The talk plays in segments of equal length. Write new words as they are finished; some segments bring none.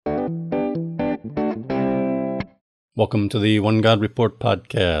Welcome to the One God Report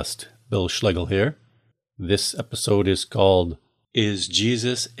podcast. Bill Schlegel here. This episode is called, Is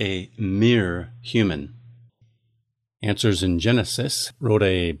Jesus a Mere Human? Answers in Genesis wrote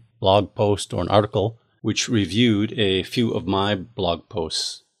a blog post or an article which reviewed a few of my blog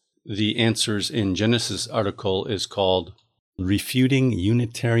posts. The Answers in Genesis article is called Refuting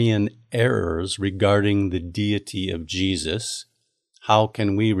Unitarian Errors Regarding the Deity of Jesus. How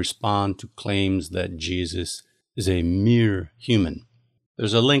can we respond to claims that Jesus is a mere human?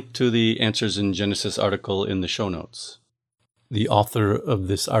 There's a link to the Answers in Genesis article in the show notes. The author of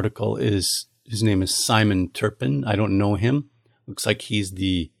this article his name is Simon Turpin. I don't know him. Looks like he's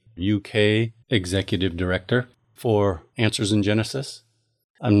the UK executive director for Answers in Genesis.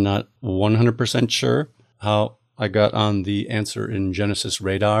 I'm not 100% sure how I got on the Answer in Genesis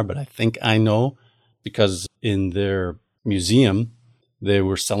radar, but I think I know because in their museum, they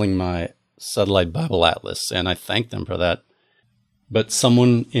were selling my Satellite Bible Atlas, and I thank them for that. But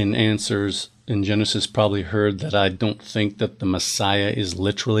someone in Answers in Genesis probably heard that I don't think that the Messiah is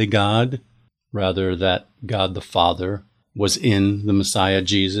literally God, rather that God the Father was in the Messiah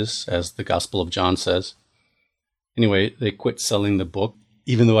Jesus, as the Gospel of John says. Anyway, they quit selling the book,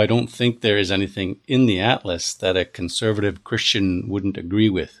 even though I don't think there is anything in the Atlas that a conservative Christian wouldn't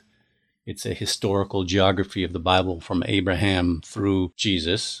agree with. It's a historical geography of the Bible from Abraham through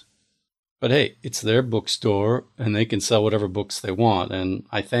Jesus. But hey, it's their bookstore, and they can sell whatever books they want, and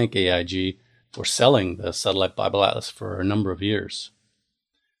I thank AIG for selling the Satellite Bible Atlas for a number of years.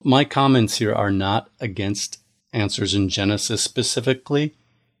 My comments here are not against Answers in Genesis specifically,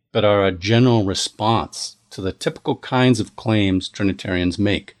 but are a general response to the typical kinds of claims Trinitarians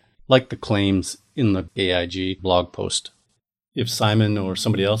make, like the claims in the AIG blog post. If Simon or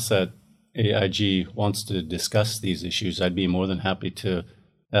somebody else at AIG wants to discuss these issues, I'd be more than happy to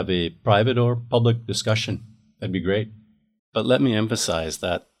have a private or public discussion. That'd be great. But let me emphasize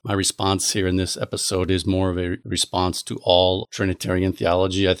that my response here in this episode is more of a response to all Trinitarian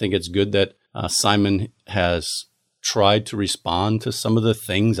theology. I think it's good that Simon has tried to respond to some of the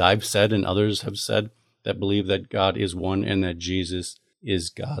things I've said and others have said that believe that God is one and that Jesus is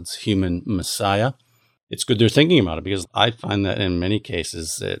God's human Messiah. It's good they're thinking about it, because I find that in many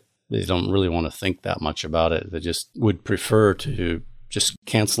cases that they don't really want to think that much about it. They just would prefer to just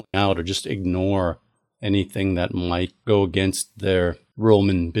cancel out or just ignore anything that might go against their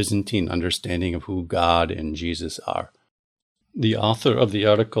Roman Byzantine understanding of who God and Jesus are. The author of the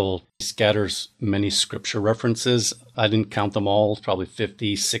article scatters many scripture references. I didn't count them all, probably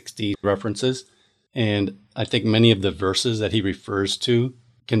 50, 60 references. And I think many of the verses that he refers to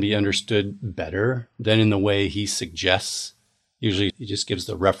can be understood better than in the way he suggests. Usually he just gives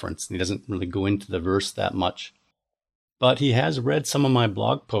the reference and he doesn't really go into the verse that much. But he has read some of my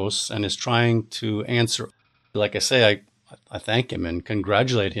blog posts and is trying to answer. Like I say, I thank him and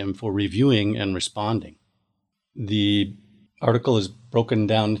congratulate him for reviewing and responding. The article is broken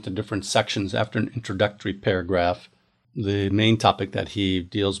down into different sections after an introductory paragraph. The main topic that he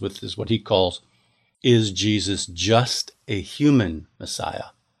deals with is what he calls, Is Jesus just a human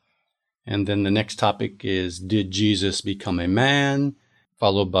Messiah? And then the next topic is, Did Jesus become a man?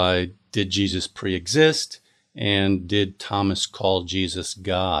 Followed by, Did Jesus pre-exist? And did Thomas call Jesus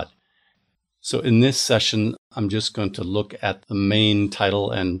God? So in this session, I'm just going to look at the main title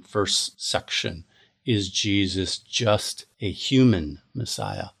and first section. Is Jesus just a human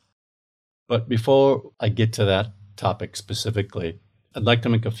Messiah? But before I get to that topic specifically, I'd like to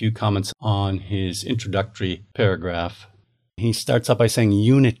make a few comments on his introductory paragraph. He starts out by saying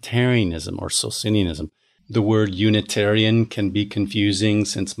Unitarianism or Socinianism. The word Unitarian can be confusing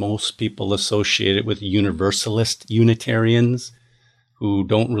since most people associate it with Universalist Unitarians who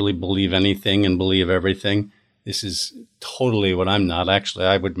don't really believe anything and believe everything. This is totally what I'm not. Actually,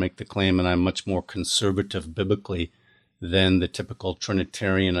 I would make the claim that I'm much more conservative biblically than the typical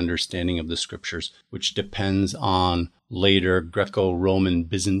Trinitarian understanding of the Scriptures, which depends on later Greco-Roman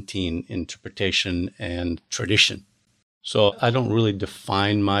Byzantine interpretation and tradition. So I don't really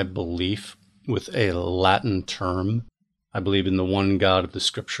define my belief with a Latin term. I believe in the one God of the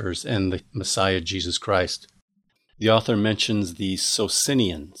Scriptures and the Messiah, Jesus Christ. The author mentions the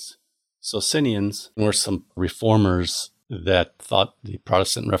Socinians. Socinians were some reformers that thought the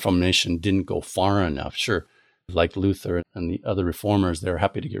Protestant Reformation didn't go far enough. Sure, like Luther and the other reformers, they're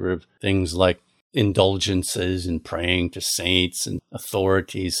happy to get rid of things like indulgences and praying to saints and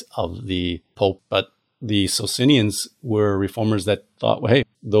authorities of the Pope. But the Socinians were reformers that thought, well, hey,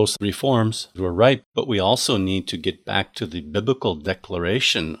 those reforms were right, but we also need to get back to the biblical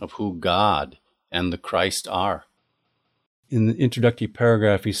declaration of who God and the Christ are. In the introductory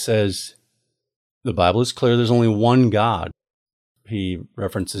paragraph, he says, The Bible is clear there's only one God. He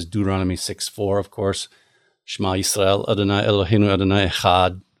references Deuteronomy 6:4, of course. Shema Yisrael, Adonai Eloheinu Adonai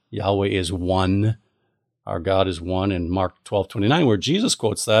Echad. Yahweh is one. Our God is one in Mark 12:29, where Jesus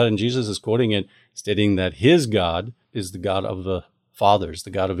quotes that, and Jesus is quoting it, stating that his God is the God of the fathers, the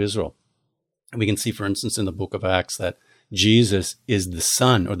God of Israel. And we can see, for instance, in the book of Acts that Jesus is the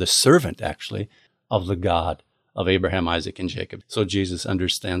son, or the servant, actually, of the God of Abraham, Isaac, and Jacob. So Jesus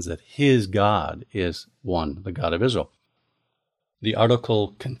understands that his God is one, the God of Israel. The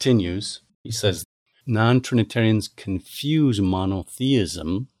article continues. He says, non-Trinitarians confuse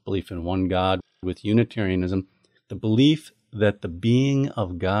monotheism, belief in one God, with Unitarianism, the belief that the being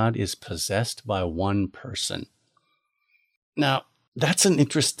of God is possessed by one person. Now, that's an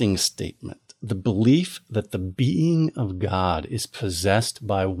interesting statement. The belief that the being of God is possessed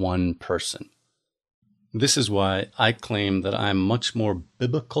by one person. This is why I claim that I'm much more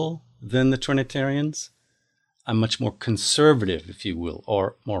biblical than the Trinitarians. I'm much more conservative, if you will,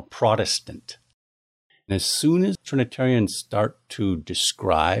 or more Protestant. And as soon as Trinitarians start to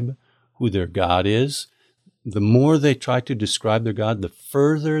describe who their God is, the more they try to describe their God, the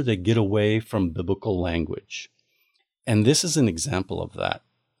further they get away from biblical language. And this is an example of that.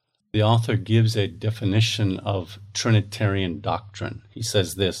 The author gives a definition of Trinitarian doctrine. He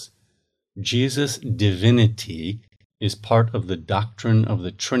says this: Jesus' divinity is part of the doctrine of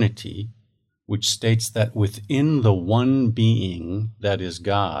the Trinity, which states that within the one being, that is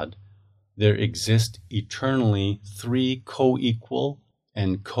God, there exist eternally three co-equal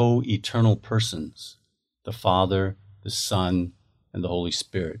and co-eternal persons, the Father, the Son, and the Holy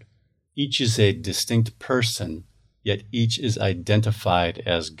Spirit. Each is a distinct person, yet each is identified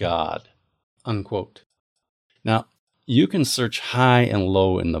as God. Unquote. Now, you can search high and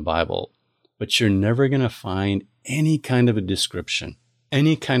low in the Bible, but you're never going to find any kind of a description,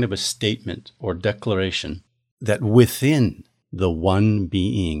 any kind of a statement or declaration that within the one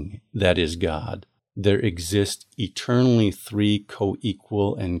being that is God, there exist eternally three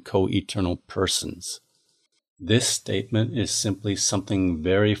co-equal and co-eternal persons. This statement is simply something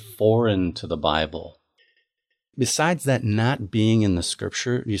very foreign to the Bible. Besides that not being in the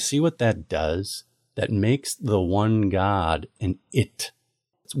scripture, you see what that does? That makes the one God an it.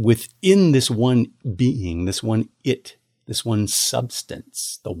 Within this one being, this one it, this one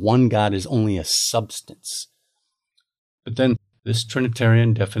substance. The one God is only a substance. But then this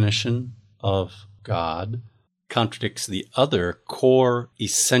Trinitarian definition of God contradicts the other core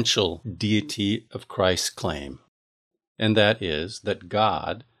essential deity of Christ's claim. And that is that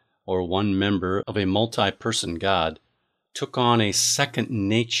God, or one member of a multi-person God, took on a second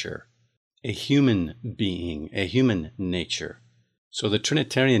nature, a human being, a human nature. So the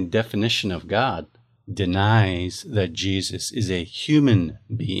Trinitarian definition of God denies that Jesus is a human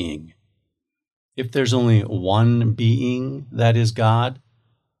being. If there's only one being that is God,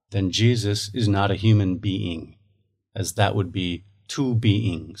 then Jesus is not a human being, as that would be two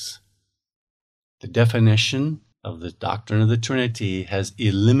beings. The definition of the doctrine of the Trinity has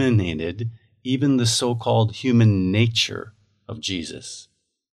eliminated even the so-called human nature of Jesus.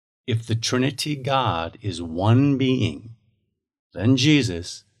 If the Trinity God is one being, then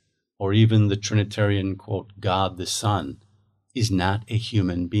Jesus, or even the Trinitarian, quote, God the Son, is not a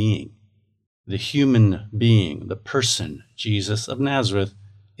human being. The human being, the person, Jesus of Nazareth,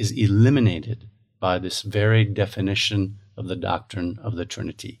 is eliminated by this very definition of the doctrine of the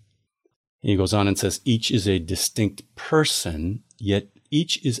Trinity. He goes on and says, each is a distinct person, yet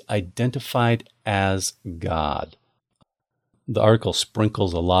each is identified as God. The article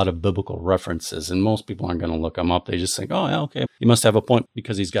sprinkles a lot of biblical references, and most people aren't going to look them up. They just think, oh, yeah, okay, he must have a point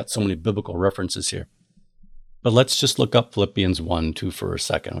because he's got so many biblical references here. But let's just look up Philippians 1:2 for a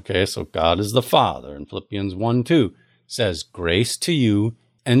second, okay? So God is the Father, and Philippians 1:2 says, grace to you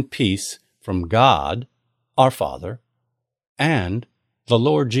and peace from God, our Father, and the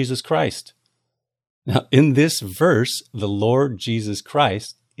Lord Jesus Christ. Now, in this verse, the Lord Jesus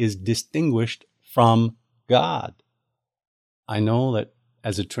Christ is distinguished from God. I know that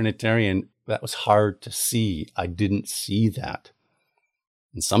as a Trinitarian, that was hard to see. I didn't see that.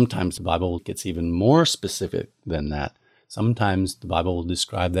 And sometimes the Bible gets even more specific than that. Sometimes the Bible will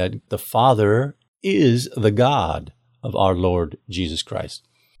describe that the Father is the God of our Lord Jesus Christ.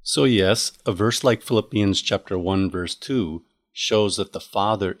 So yes, a verse like Philippians chapter 1, verse 2 shows that the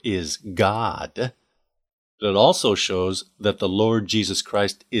Father is God, but it also shows that the Lord Jesus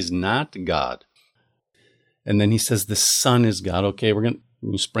Christ is not God. And then he says the Son is God. Okay, we're going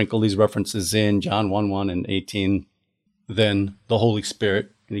to sprinkle these references in, John 1:1 and 18. Then the Holy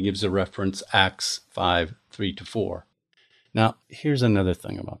Spirit, and he gives a reference, Acts 5:3-4. Now, here's another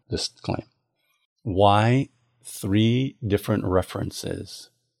thing about this claim. Why 3 different references?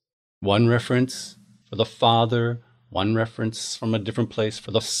 One reference for the Father, one reference from a different place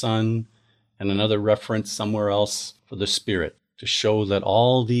for the Son, and another reference somewhere else for the Spirit, to show that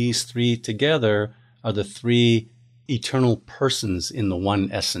all these 3 together are the 3 eternal persons in the one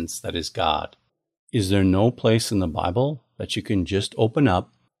essence that is God. Is there no place in the Bible that you can just open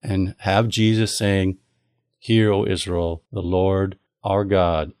up and have Jesus saying, "Hear, O Israel, the Lord our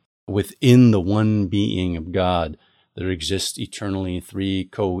God," within the one being of God, there exists eternally 3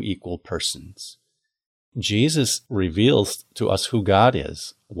 co-equal persons? Jesus reveals to us who God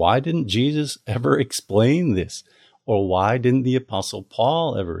is. Why didn't Jesus ever explain this? Or why didn't the Apostle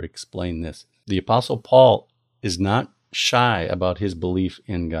Paul ever explain this? The Apostle Paul is not shy about his belief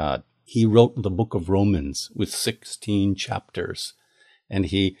in God. He wrote the book of Romans with 16 chapters, and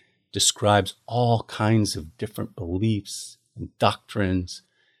he describes all kinds of different beliefs and doctrines,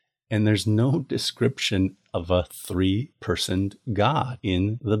 and there's no description of a 3-personed God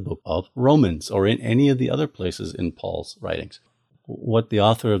in the book of Romans or in any of the other places in Paul's writings. What the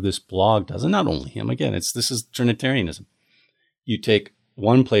author of this blog does, and not only him, again, this is Trinitarianism. You take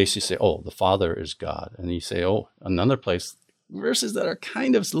one place, you say, oh, the Father is God. And you say, oh, another place, verses that are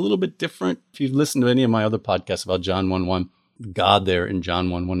kind of a little bit different. If you've listened to any of my other podcasts about John 1:1, God there in John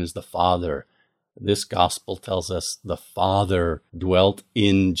 1:1 is the Father. This gospel tells us the Father dwelt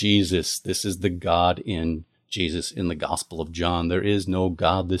in Jesus. This is the God in Jesus in the Gospel of John. There is no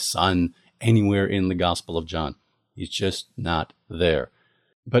God the Son anywhere in the Gospel of John. He's just not there.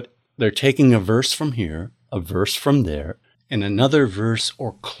 But they're taking a verse from here, a verse from there, and another verse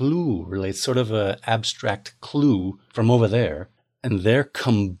or clue, relates sort of an abstract clue from over there, and they're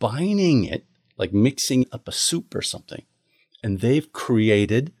combining it, like mixing up a soup or something, and they've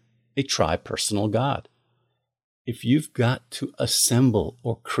created a tripersonal God. If you've got to assemble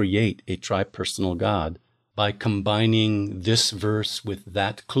or create a tripersonal God by combining this verse with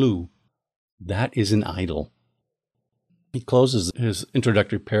that clue, that is an idol. He closes his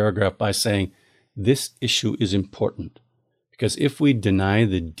introductory paragraph by saying, this issue is important because if we deny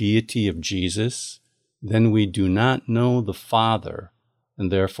the deity of Jesus, then we do not know the Father,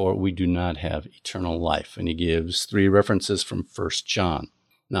 and therefore we do not have eternal life. And he gives 3 references from 1 John.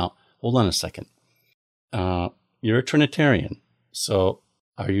 Now, hold on a second. You're a Trinitarian. So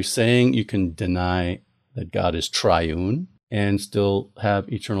are you saying you can deny that God is triune and still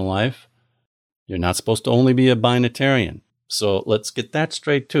have eternal life? You're not supposed to only be a binitarian. So let's get that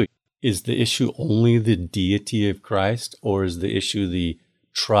straight too. Is the issue only the deity of Christ, or is the issue the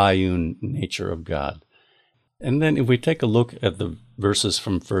triune nature of God? And then if we take a look at the verses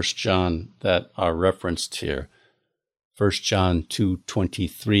from 1 John that are referenced here, 1 John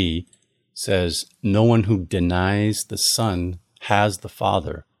 2:23 says, "No one who denies the Son has the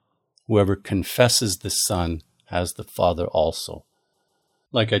Father. Whoever confesses the Son has the Father also."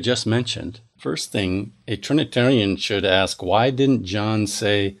 Like I just mentioned, first thing, a Trinitarian should ask, why didn't John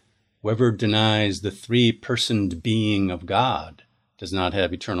say, whoever denies the 3-personed being of God does not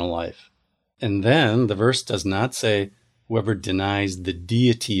have eternal life? And then the verse does not say, whoever denies the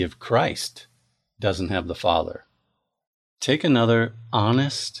deity of Christ doesn't have the Father. Take another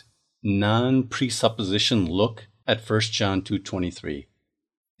honest, non-presupposition look at 1 John 2:23.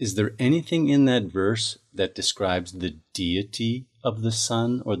 Is there anything in that verse that describes the deity of the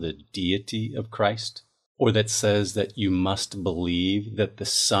Son or the deity of Christ? Or that says that you must believe that the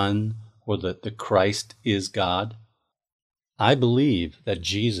Son or that the Christ is God? I believe that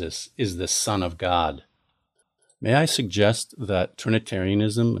Jesus is the Son of God. May I suggest that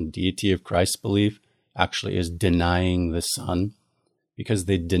Trinitarianism and deity of Christ belief actually is denying the Son, because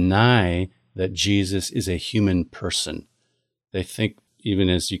they deny that Jesus is a human person. They think, even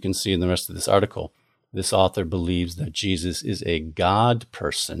as you can see in the rest of this article, this author believes that Jesus is a God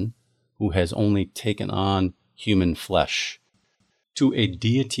person who has only taken on human flesh. To a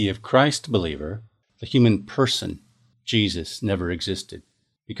deity of Christ believer, the human person, Jesus, never existed,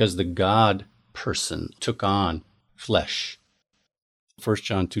 because the God person took on flesh. 1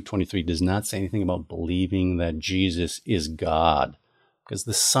 John 2:23 does not say anything about believing that Jesus is God, because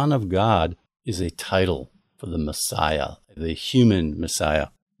the Son of God is a title for the Messiah, the human Messiah.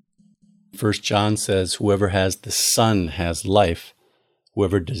 1 John says, whoever has the Son has life.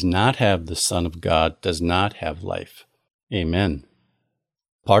 Whoever does not have the Son of God does not have life. Amen.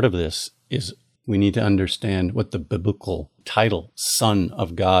 Part of this is we need to understand what the biblical title, Son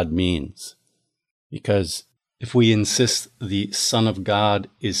of God, means. Because if we insist the Son of God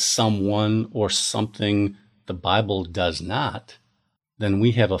is someone or something the Bible does not, then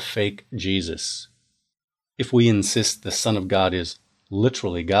we have a fake Jesus. If we insist the Son of God is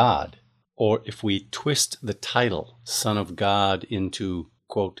literally God, or if we twist the title, Son of God, into,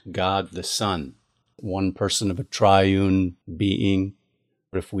 quote, God the Son, one person of a triune being,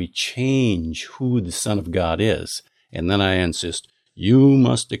 but if we change who the Son of God is, and then I insist, you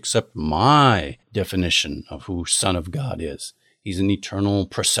must accept my definition of who Son of God is. He's an eternal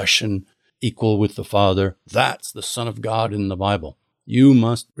procession, equal with the Father. That's the Son of God in the Bible. You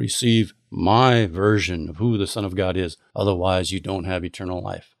must receive my version of who the Son of God is. Otherwise, you don't have eternal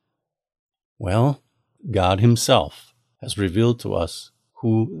life. Well, God himself has revealed to us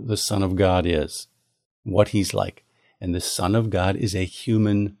who the Son of God is, what he's like. And the Son of God is a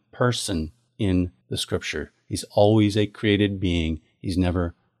human person in the Scripture. He's always a created being. He's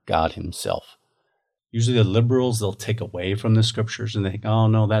never God himself. Usually the liberals, they'll take away from the Scriptures and they think, oh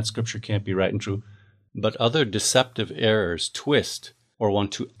no, that Scripture can't be right and true. But other deceptive errors twist or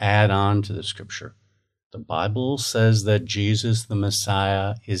want to add on to the Scripture. The Bible says that Jesus, the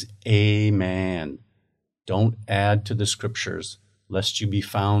Messiah, is a man. Don't add to the Scriptures, lest you be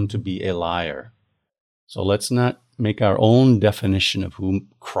found to be a liar. So let's not make our own definition of who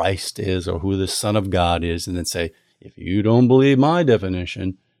Christ is or who the Son of God is and then say, if you don't believe my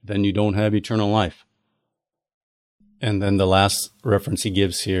definition, then you don't have eternal life. And then the last reference he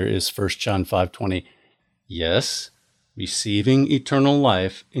gives here is 1 John 5:20. Yes, receiving eternal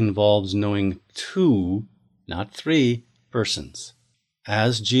life involves knowing 2, not 3, persons.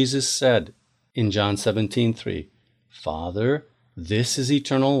 As Jesus said in John 17:3, Father, this is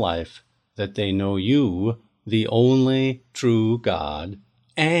eternal life, that they know you, the only true God,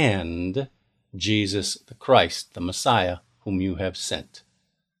 and Jesus the Christ, the Messiah, whom you have sent.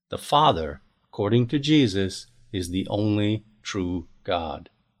 The Father, according to Jesus, is the only true God.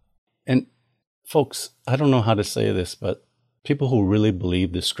 And folks, I don't know how to say this, but people who really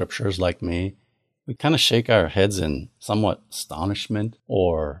believe the Scriptures like me, we kind of shake our heads in somewhat astonishment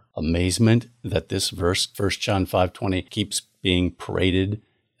or amazement that this verse, 1 John 5:20, keeps being paraded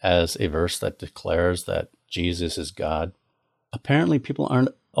as a verse that declares that Jesus is God. Apparently, people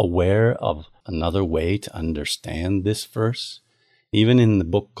aren't aware of another way to understand this verse. Even in the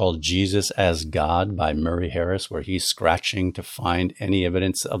book called Jesus as God by Murray Harris, where he's scratching to find any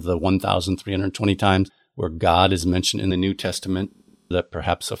evidence of the 1,320 times where God is mentioned in the New Testament, that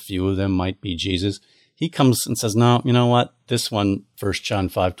perhaps a few of them might be Jesus, he comes and says, no, you know what? This one, 1 John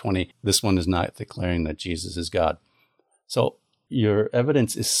 5:20, this one is not declaring that Jesus is God. So your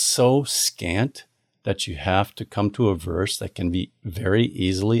evidence is so scant that you have to come to a verse that can be very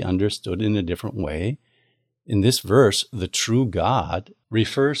easily understood in a different way. In this verse, the true God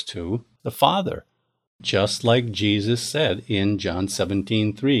refers to the Father, just like Jesus said in John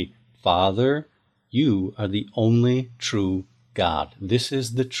 17:3, Father, you are the only true God. This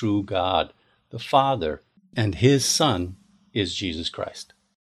is the true God, the Father, and his Son is Jesus Christ.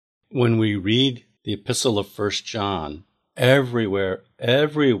 When we read the epistle of 1 John, everywhere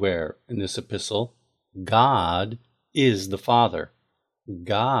in this epistle, God is the Father.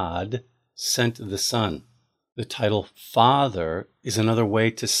 God sent the Son. The title Father is another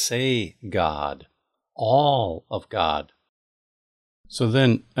way to say God, all of God. So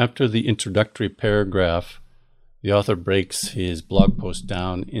then, after the introductory paragraph, the author breaks his blog post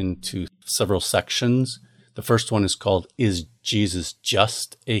down into several sections. The first one is called, Is Jesus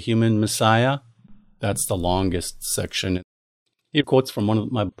Just a Human Messiah? That's the longest section. He quotes from one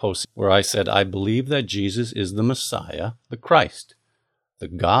of my posts where I said, I believe that Jesus is the Messiah, the Christ, the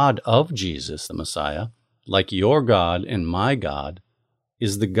God of Jesus, the Messiah, like your God and my God,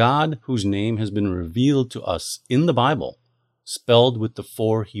 is the God whose name has been revealed to us in the Bible, spelled with the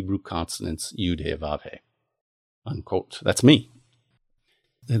 4 Hebrew consonants Yud-Heh-Vav-Heh. Unquote. That's me.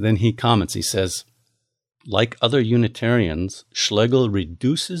 And then he comments, he says, like other Unitarians, Schlegel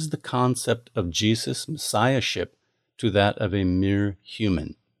reduces the concept of Jesus' messiahship to that of a mere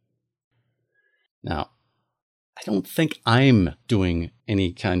human. Now, I don't think I'm doing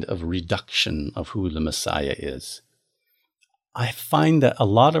any kind of reduction of who the Messiah is. I find that a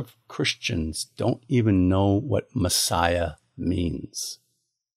lot of Christians don't even know what Messiah means.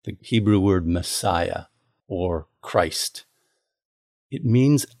 The Hebrew word Messiah or Christ. It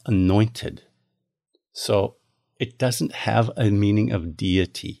means anointed. So it doesn't have a meaning of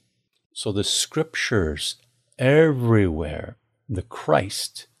deity. So the Scriptures everywhere, the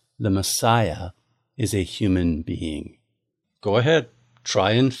Christ, the Messiah, is a human being. Go ahead,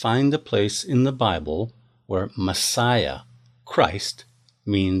 try and find a place in the Bible where Messiah, Christ,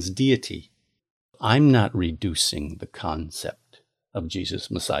 means deity. I'm not reducing the concept of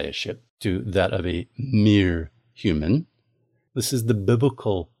Jesus' messiahship to that of a mere human. This is the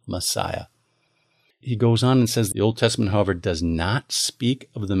biblical Messiah. He goes on and says the Old Testament, however, does not speak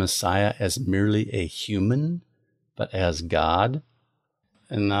of the Messiah as merely a human, but as God.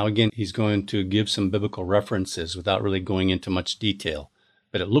 And now again, he's going to give some biblical references without really going into much detail.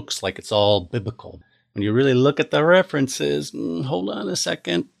 But it looks like it's all biblical. When you really look at the references, hold on a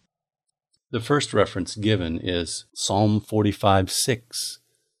second. The first reference given is Psalm 45:6,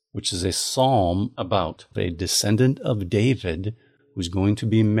 which is a psalm about a descendant of David who's going to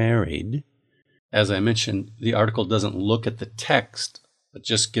be married. As I mentioned, the article doesn't look at the text, but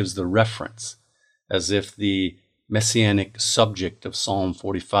just gives the reference, as if the messianic subject of Psalm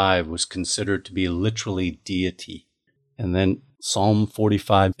 45 was considered to be literally deity. And then Psalm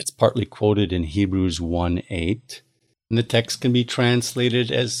 45, it's partly quoted in Hebrews 1:8. And the text can be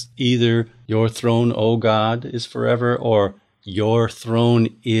translated as either "Your throne, O God, is forever," or "Your throne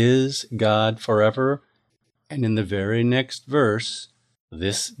is God forever." And in the very next verse,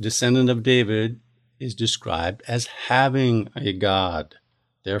 this descendant of David is described as having a God.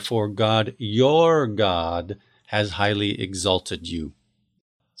 Therefore, God, your God, has highly exalted you.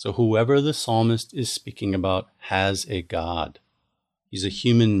 So whoever the psalmist is speaking about has a God. He's a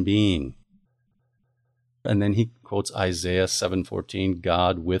human being. And then he quotes Isaiah 7:14,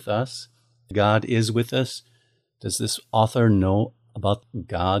 God with us. God is with us. Does this author know about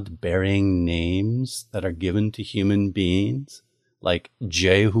God bearing names that are given to human beings? Like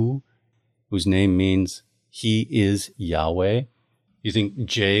Jehu, whose name means he is Yahweh. You think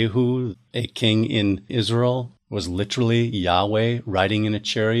Jehu, a king in Israel, was literally Yahweh riding in a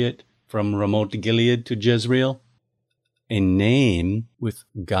chariot from Ramoth Gilead to Jezreel? A name with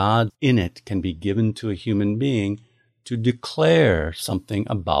God in it can be given to a human being to declare something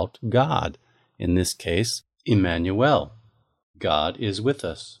about God. In this case, Emmanuel. God is with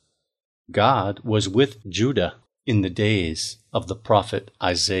us. God was with Judah in the days of the prophet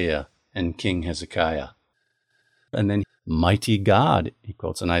Isaiah and King Hezekiah. And then mighty God, he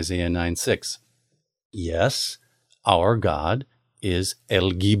quotes in Isaiah 9:6. Yes, our God is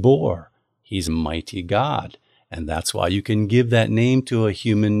El Gibor. He's mighty God. And that's why you can give that name to a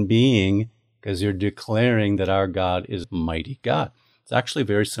human being, because you're declaring that our God is mighty God. It's actually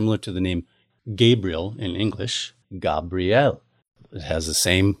very similar to the name Gabriel in English, Gabriel. It has the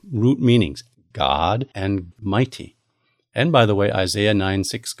same root meanings, God and mighty. And by the way, Isaiah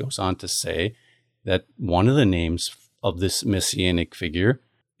 9:6 goes on to say that one of the names of this messianic figure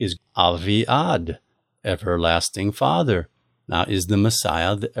is Aviad, everlasting Father. Now, is the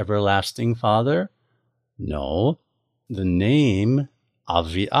Messiah the everlasting Father? No. The name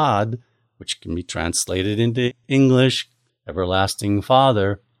Aviad, which can be translated into English, everlasting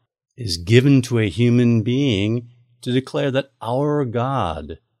Father, is given to a human being to declare that our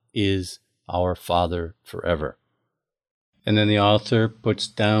God is our Father forever. And then the author puts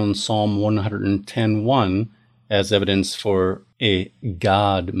down Psalm 110:1 as evidence for a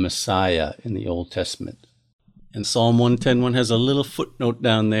God Messiah in the Old Testament. And Psalm 110:1 has a little footnote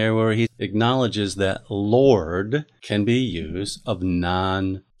down there where he acknowledges that Lord can be used of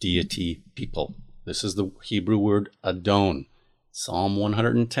non-deity people. This is the Hebrew word Adon. Psalm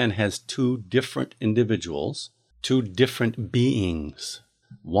 110 has two different individuals, two different beings.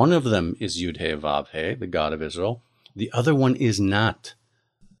 One of them is Yud-Heh-Vav-Heh, the God of Israel. The other one is not.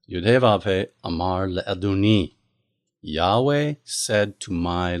 Yud-Heh-Vav-Heh, Amar le'Adoni. Yahweh said to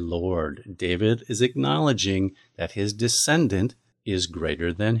my Lord. David is acknowledging that his descendant is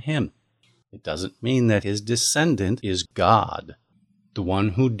greater than him. It doesn't mean that his descendant is God. The one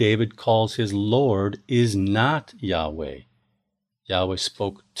who David calls his Lord is not Yahweh. Yahweh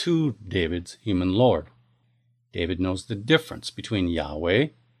spoke to David's human Lord. David knows the difference between Yahweh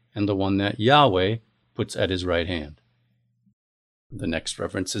and the one that Yahweh puts at his right hand. The next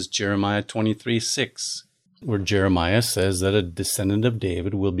reference is Jeremiah 23:6, where Jeremiah says that a descendant of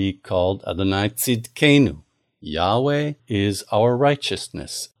David will be called Adonai Tzidkenu. Yahweh is our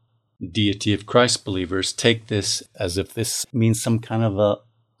righteousness. Deity of Christ believers take this as if this means some kind of a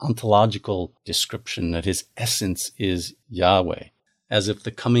ontological description, that his essence is Yahweh, as if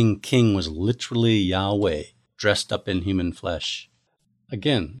the coming king was literally Yahweh, dressed up in human flesh.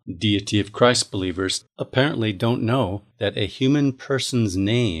 Again, Deity of Christ believers apparently don't know that a human person's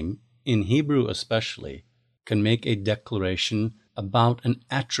name, in Hebrew especially, can make a declaration about an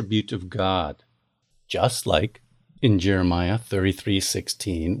attribute of God. Just like in Jeremiah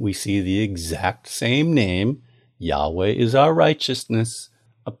 33:16, we see the exact same name, Yahweh is our righteousness,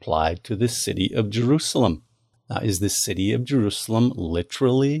 applied to the city of Jerusalem. Now, is the city of Jerusalem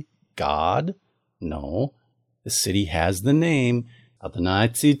literally God? No. The city has the name Adonai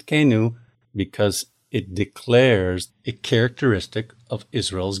Tzidkenu because it declares a characteristic of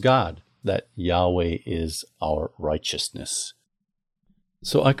Israel's God. that Yahweh is our righteousness.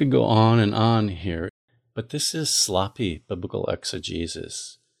 So I could go on and on here, but this is sloppy biblical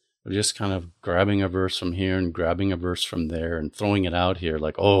exegesis. We're just kind of grabbing a verse from here and grabbing a verse from there and throwing it out here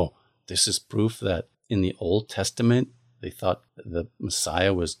like, oh, this is proof that in the Old Testament they thought the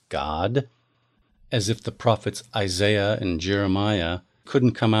Messiah was God, as if the prophets Isaiah and Jeremiah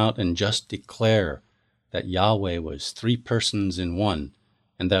couldn't come out and just declare that Yahweh was three persons in one,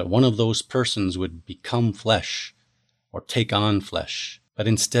 and that one of those persons would become flesh or take on flesh. But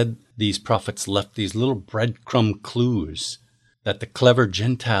instead, these prophets left these little breadcrumb clues that the clever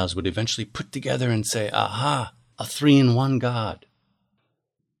Gentiles would eventually put together and say, aha, a three-in-one God.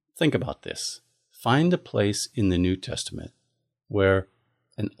 Think about this. Find a place in the New Testament where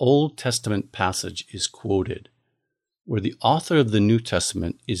an Old Testament passage is quoted, where the author of the New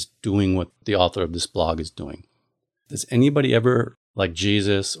Testament is doing what the author of this blog is doing. Does anybody ever, like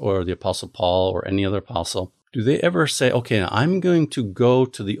Jesus or the Apostle Paul or any other apostle, do they ever say, okay, now I'm going to go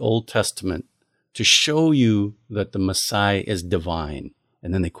to the Old Testament to show you that the Messiah is divine?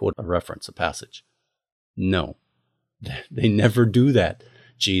 And then they quote a reference, a passage. No, they never do that.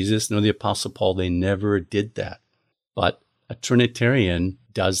 Jesus nor the Apostle Paul, they never did that. But a Trinitarian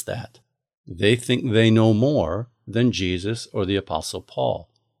does that. They think they know more than Jesus or the Apostle Paul.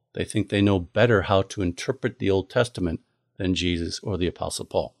 They think they know better how to interpret the Old Testament than Jesus or the Apostle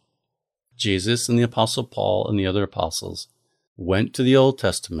Paul. Jesus and the Apostle Paul and the other apostles went to the Old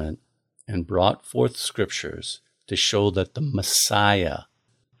Testament and brought forth scriptures to show that the Messiah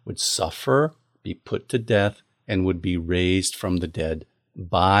would suffer, be put to death, and would be raised from the dead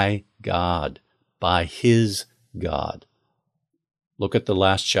by God, by his God. Look at the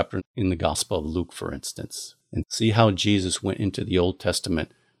last chapter in the Gospel of Luke, for instance, and see how Jesus went into the Old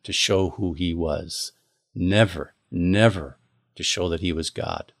Testament to show who he was. Never to show that he was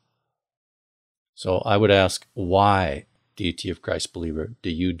God. So I would ask, why, Deity of Christ believer, do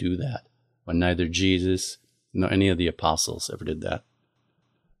you do that when neither Jesus nor any of the apostles ever did that?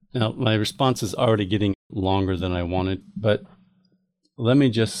 Now, my response is already getting longer than I wanted, but let me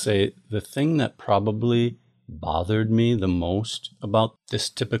just say the thing that probably bothered me the most about this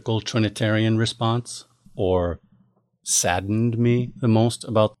typical Trinitarian response, or saddened me the most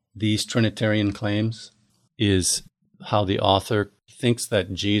about these Trinitarian claims, is how the author thinks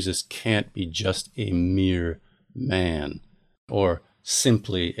that Jesus can't be just a mere man, or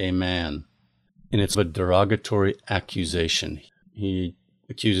simply a man. And it's a derogatory accusation. He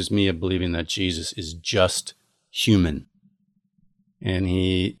accuses me of believing that Jesus is just human. And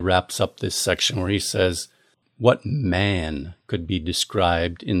he wraps up this section where he says, what man could be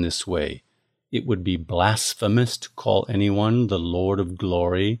described in this way? It would be blasphemous to call anyone the Lord of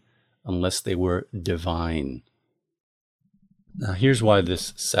glory unless they were divine. Now, here's why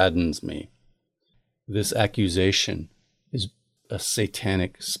this saddens me. This accusation is a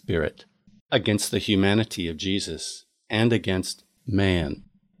satanic spirit against the humanity of Jesus and against man.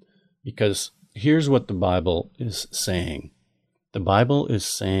 Because here's what the Bible is saying. The Bible is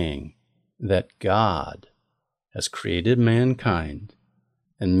saying that God has created mankind,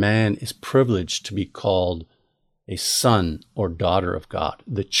 and man is privileged to be called a son or daughter of God,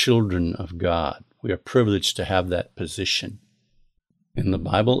 the children of God. We are privileged to have that position. And the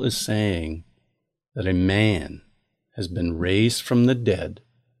Bible is saying that a man has been raised from the dead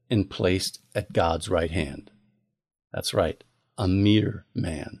and placed at God's right hand. That's right, a mere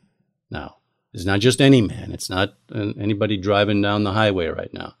man. Now, it's not just any man. It's not anybody driving down the highway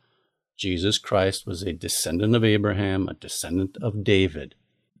right now. Jesus Christ was a descendant of Abraham, a descendant of David,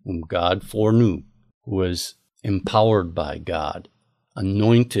 whom God foreknew, who was empowered by God,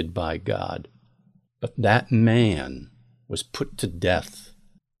 anointed by God. But that man was put to death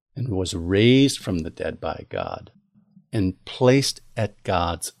and was raised from the dead by God and placed at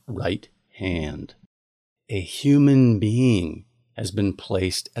God's right hand. A human being has been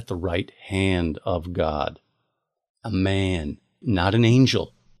placed at the right hand of God. A man, not an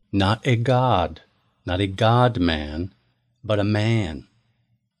angel, not a God, not a God-man, but a man.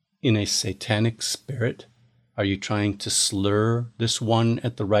 In a satanic spirit, are you trying to slur this one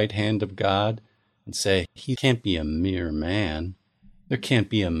at the right hand of God and say, he can't be a mere man? There can't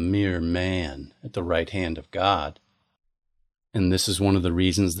be a mere man at the right hand of God. And this is one of the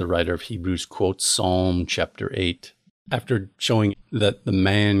reasons the writer of Hebrews quotes Psalm chapter 8. After showing that the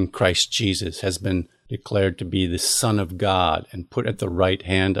man Christ Jesus has been declared to be the Son of God and put at the right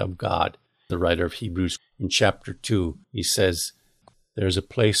hand of God, the writer of Hebrews in chapter 2, he says, there's a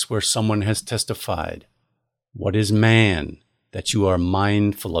place where someone has testified, what is man that you are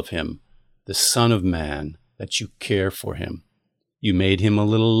mindful of him, the Son of Man that you care for him? You made him a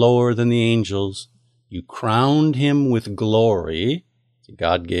little lower than the angels. You crowned him with glory.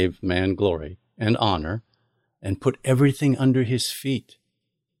 God gave man glory and honor and put everything under his feet.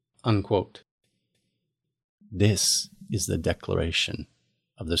 Unquote. This is the declaration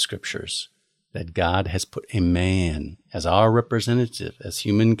of the Scriptures, that God has put a man as our representative, as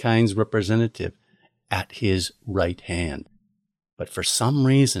humankind's representative, at his right hand. But for some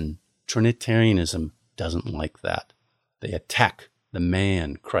reason, Trinitarianism doesn't like that. They attack the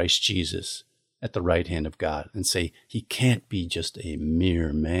man, Christ Jesus, at the right hand of God and say he can't be just a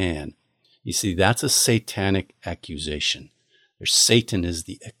mere man. You see, that's a satanic accusation. Satan is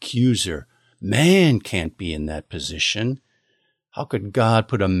the accuser. Man can't be in that position. How could God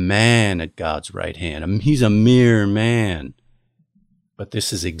put a man at God's right hand? He's a mere man. But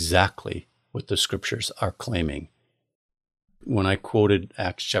this is exactly what the Scriptures are claiming. When I quoted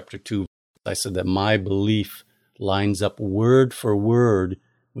Acts chapter 2, I said that my belief lines up word for word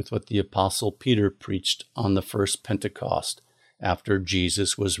with what the Apostle Peter preached on the first Pentecost after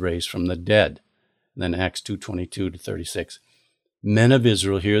Jesus was raised from the dead. And then Acts 2:22-36. Men of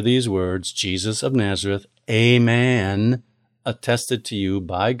Israel, hear these words, Jesus of Nazareth, a man, attested to you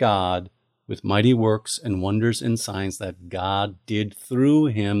by God with mighty works and wonders and signs that God did through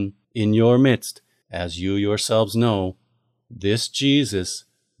him in your midst, as you yourselves know. This Jesus,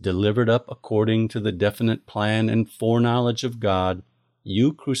 delivered up according to the definite plan and foreknowledge of God,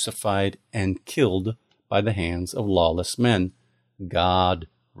 you crucified and killed by the hands of lawless men. God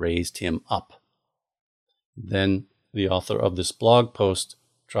raised him up. Then the author of this blog post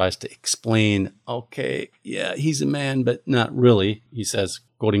tries to explain, okay, yeah, he's a man, but not really. He says,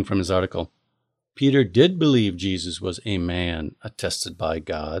 quoting from his article, Peter did believe Jesus was a man attested by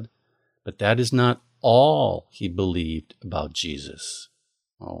God, but that is not all he believed about Jesus.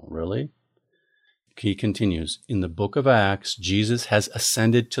 Oh, really? He continues, in the book of Acts, Jesus has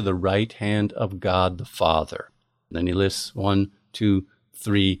ascended to the right hand of God the Father. Then he lists 1, 2,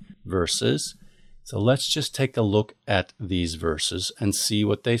 3 verses. So let's just take a look at these verses and see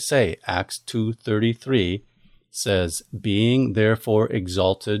what they say. Acts 2:33 says, being therefore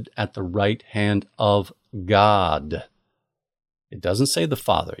exalted at the right hand of God. It doesn't say the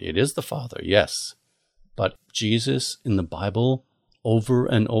Father. It is the Father, yes. But Jesus in the Bible, over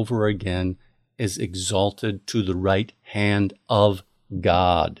and over again, is exalted to the right hand of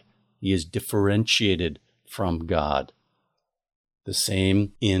God. He is differentiated from God. The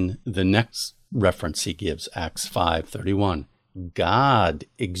same in the next reference he gives, Acts 5:31. God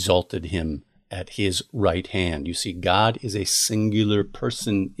exalted him at his right hand. You see, God is a singular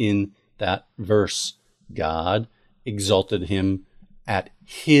person in that verse. God exalted him at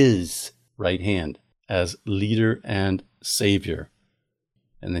his right hand as leader and savior.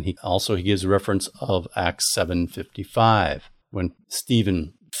 And then he gives reference of Acts 7:55, when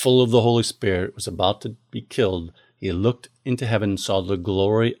Stephen, full of the Holy Spirit, was about to be killed. He looked into heaven, saw the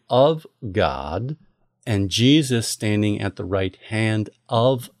glory of God, and Jesus standing at the right hand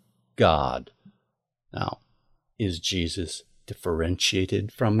of God. Now, is Jesus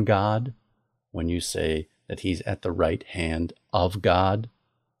differentiated from God when you say that he's at the right hand of God?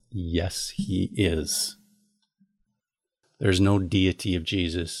 Yes, he is. There's no deity of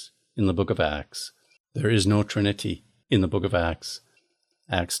Jesus in the book of Acts. There is no Trinity in the book of Acts.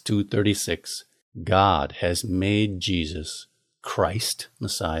 Acts 2:36, God has made Jesus Christ,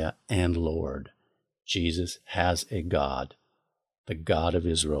 Messiah, and Lord. Jesus has a God. The God of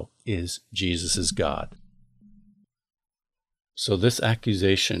Israel is Jesus' God. So this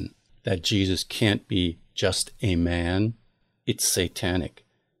accusation that Jesus can't be just a man, it's satanic.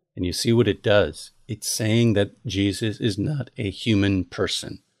 And you see what it does. It's saying that Jesus is not a human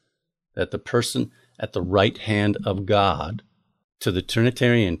person, that the person at the right hand of God, to the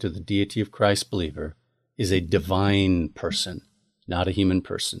Trinitarian, to the deity of Christ believer, is a divine person, not a human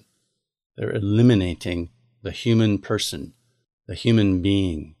person. They're eliminating the human person, the human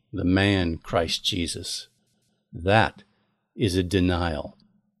being, the man, Christ Jesus. That is a denial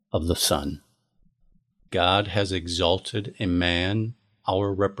of the Son. God has exalted a man,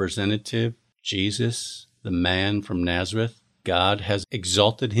 our representative, Jesus, the man from Nazareth. God has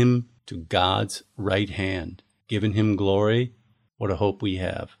exalted him to God's right hand, given him glory. What a hope we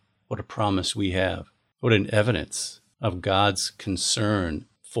have. What a promise we have. What an evidence of God's concern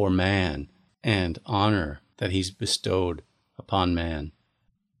for man and honor that he's bestowed upon man.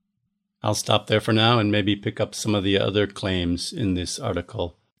 I'll stop there for now and maybe pick up some of the other claims in this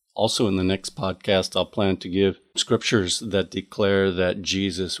article. Also, in the next podcast, I'll plan to give scriptures that declare that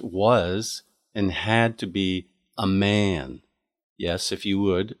Jesus was and had to be a man. Yes, if you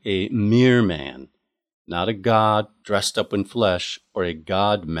would, a mere man. not a God dressed up in flesh or a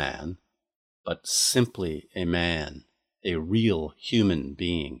God-man, but simply a man, a real human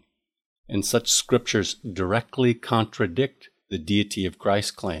being. And such scriptures directly contradict the deity of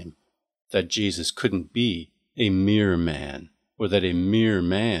Christ's claim that Jesus couldn't be a mere man, or that a mere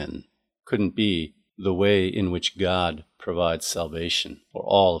man couldn't be the way in which God provides salvation for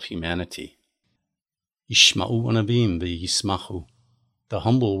all of humanity. Yishma'u anavim v'yismachu. The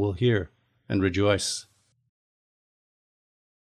humble will hear and rejoice.